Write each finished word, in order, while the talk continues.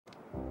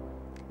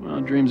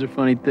Well, dreams are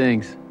funny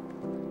things.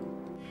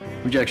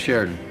 Mel Jack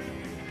Sheridan.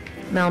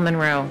 Mel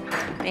Monroe.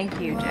 Thank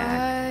you,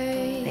 Jack.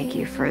 Thank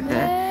you for the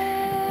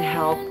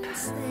help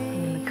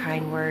and the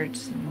kind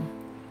words and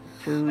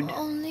food.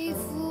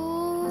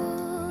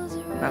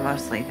 But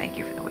mostly, thank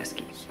you for the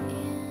whiskey.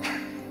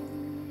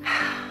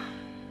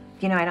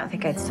 You know, I don't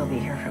think I'd still be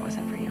here if it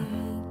wasn't for you.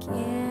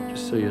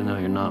 Just so you know,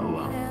 you're not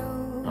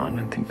alone. No, I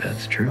don't think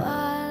that's true.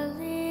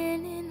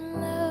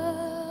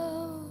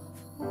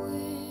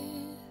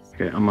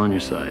 Okay, I'm on your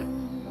side.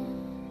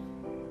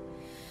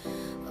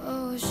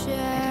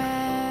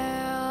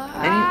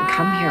 I didn't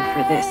come here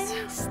for this,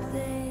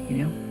 you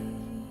know?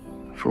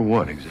 For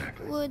what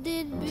exactly?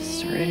 Just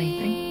start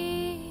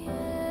anything.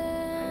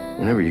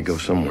 Whenever you go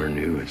somewhere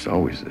new, it's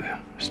always the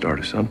start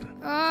of something.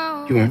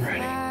 You weren't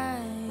ready.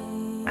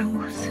 I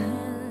wasn't.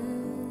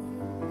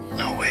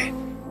 No way.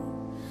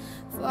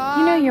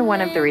 You know, you're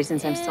one of the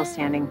reasons I'm still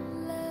standing.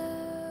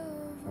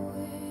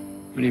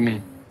 What do you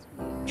mean?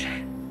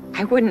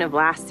 I wouldn't have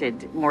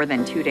lasted more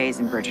than 2 days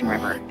in Virgin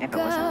River if it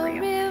wasn't for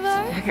you.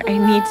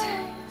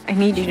 I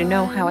need you to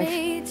know how I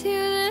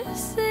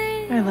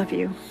love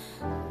you.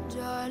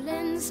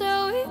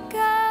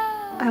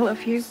 I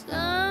love you.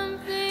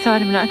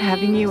 Thought of not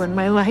having you in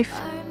my life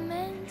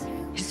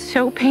is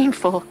so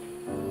painful.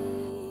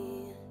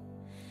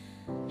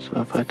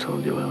 So if I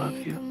told you I love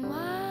you?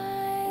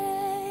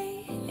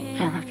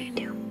 I love you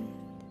too.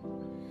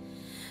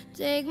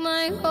 Take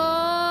my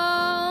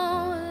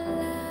whole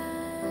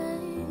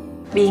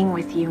Being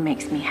with you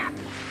makes me happy.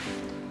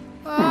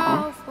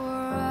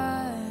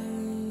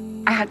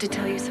 I have to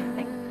tell you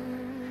something.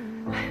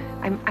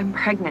 I'm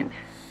pregnant.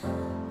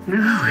 No,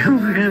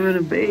 we're having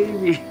a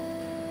baby.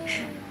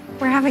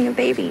 We're having a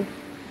baby.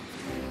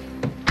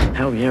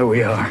 Hell yeah,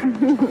 we are.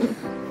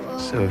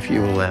 So if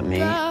you will let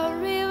me,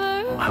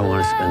 I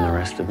want to spend the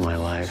rest of my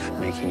life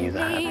making you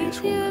the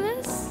happiest woman.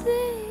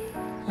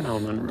 Mel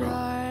Monroe.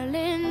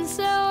 darling,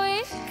 so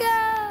it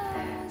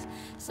goes.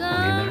 Will you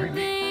marry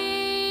me?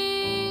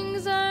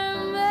 Things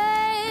are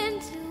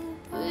meant to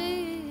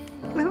be.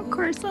 Of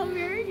course I'll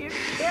marry you.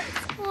 Yes.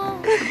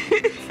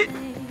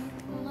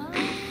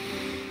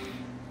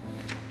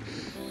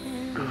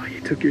 Oh,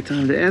 you took your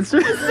time to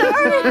answer?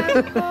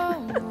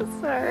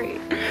 Sorry.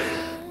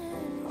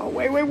 Oh,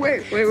 wait. We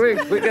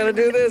gotta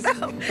do this.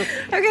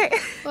 Okay.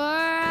 For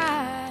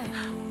I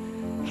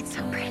It's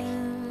so pretty.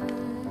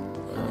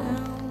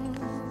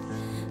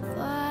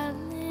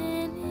 falling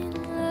in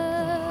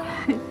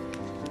love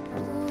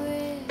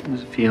with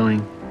How's it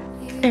feeling?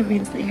 It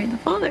means that you're the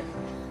father.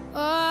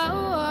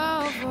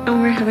 oh,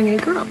 And we're having a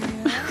girl.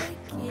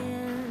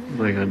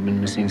 Like I've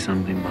been missing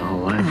something my whole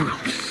life.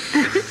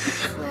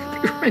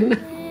 Right now.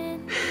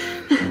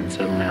 And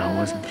so now it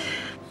wasn't.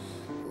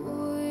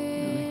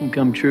 It can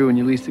come true when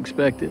you least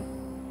expect it.